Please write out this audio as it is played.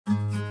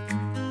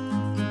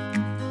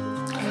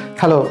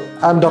Hello,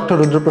 I'm Dr.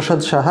 Rudra Prasad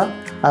Saha.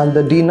 I'm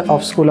the Dean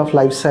of School of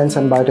Life Science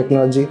and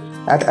Biotechnology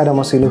at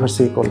Adamas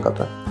University,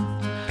 Kolkata.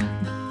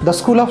 The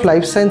School of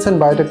Life Science and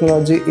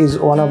Biotechnology is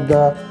one of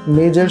the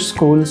major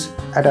schools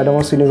at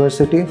Adamas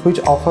University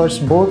which offers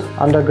both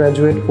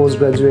undergraduate,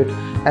 postgraduate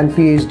and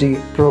PhD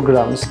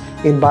programs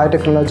in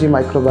biotechnology,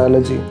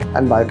 microbiology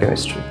and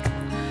biochemistry.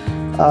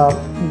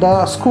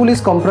 The school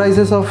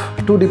comprises of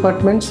two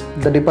departments,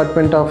 the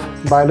Department of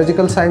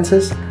Biological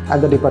Sciences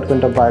and the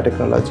Department of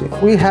Biotechnology.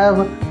 We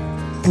have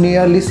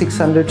nearly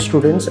 600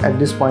 students at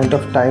this point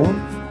of time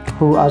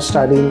who are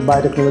studying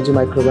biotechnology,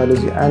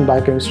 microbiology and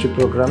biochemistry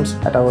programs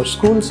at our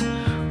schools.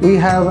 We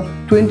have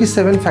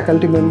 27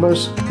 faculty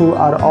members who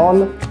are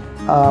all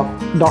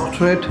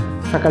doctorate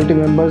faculty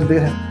members.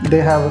 They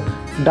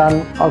have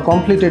done or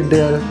completed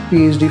their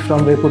PhD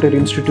from reputed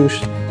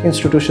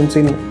institutions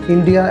in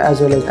India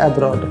as well as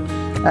abroad.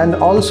 And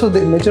also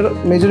the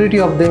majority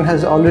of them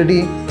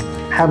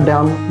have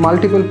done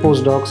multiple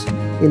postdocs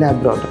in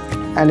abroad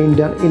and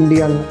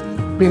Indian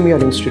Premier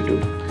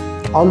Institute.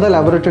 All the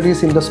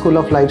laboratories in the School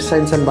of Life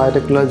Science and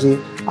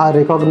Biotechnology are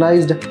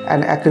recognized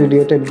and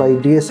accredited by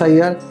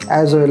DSIR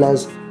as well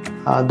as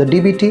the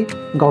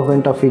DBT,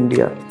 Government of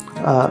India.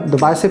 The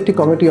Biosafety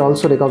Committee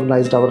also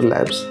recognized our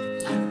labs.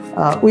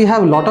 We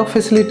have a lot of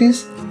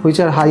facilities which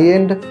are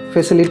high-end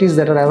facilities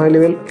that are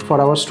available for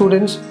our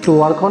students to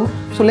work on.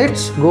 So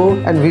let's go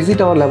and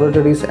visit our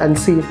laboratories and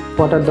see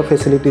what are the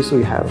facilities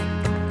we have.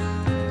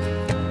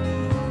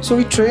 So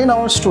we train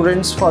our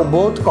students for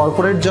both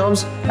corporate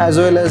jobs as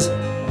well as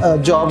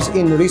jobs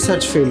in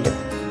research field.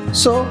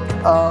 So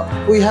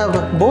we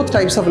have both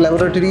types of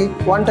laboratory,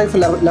 one type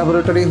of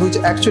laboratory which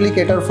actually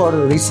cater for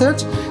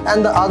research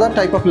and the other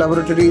type of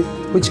laboratory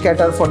which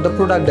cater for the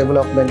product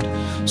development.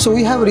 So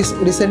we have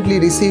recently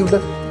received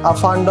a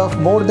fund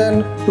of more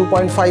than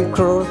 2.5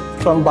 crore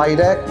from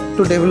BIDAC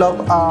to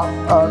develop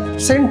a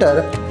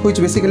center which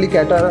basically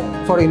cater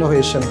for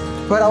innovation,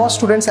 where our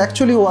students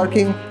actually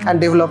working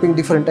and developing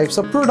different types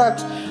of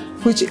products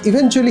which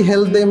eventually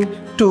help them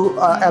to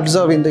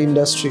absorb in the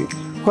industry.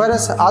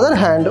 Whereas other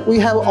hand, we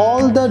have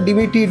all the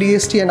DBT,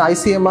 DST and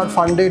ICMR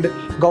funded,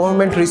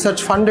 government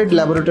research funded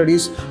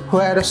laboratories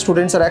where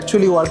students are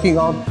actually working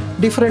on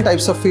different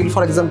types of field,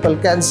 for example,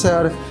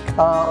 cancer,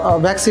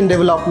 vaccine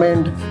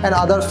development and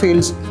other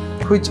fields,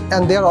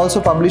 and they are also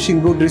publishing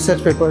good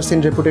research papers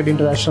in reputed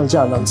international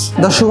journals.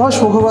 The Subhash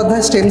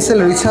Mukhopadhyay Stem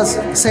Cell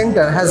Research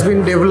Center has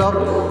been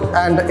developed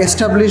and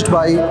established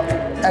by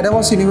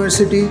Adamas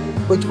University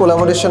with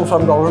collaboration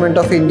from Government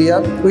of India.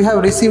 We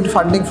have received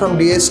funding from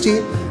DST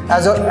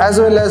as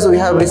well as we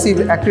have received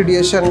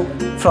accreditation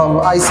from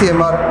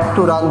ICMR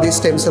to run this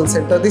stem cell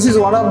center. This is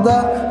one of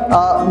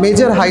the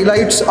major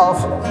highlights of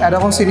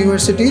Adamas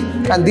University,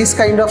 and this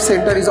kind of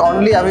center is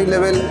only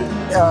available,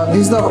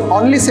 this is the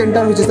only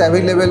center which is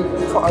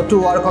available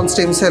to work on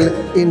stem cell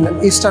in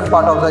eastern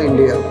part of the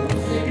India.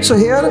 So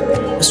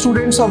here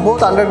students of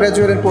both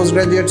undergraduate and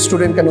postgraduate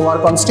student can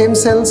work on stem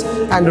cells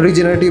and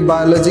regenerative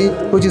biology,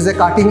 which is a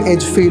cutting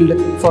edge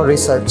field for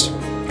research.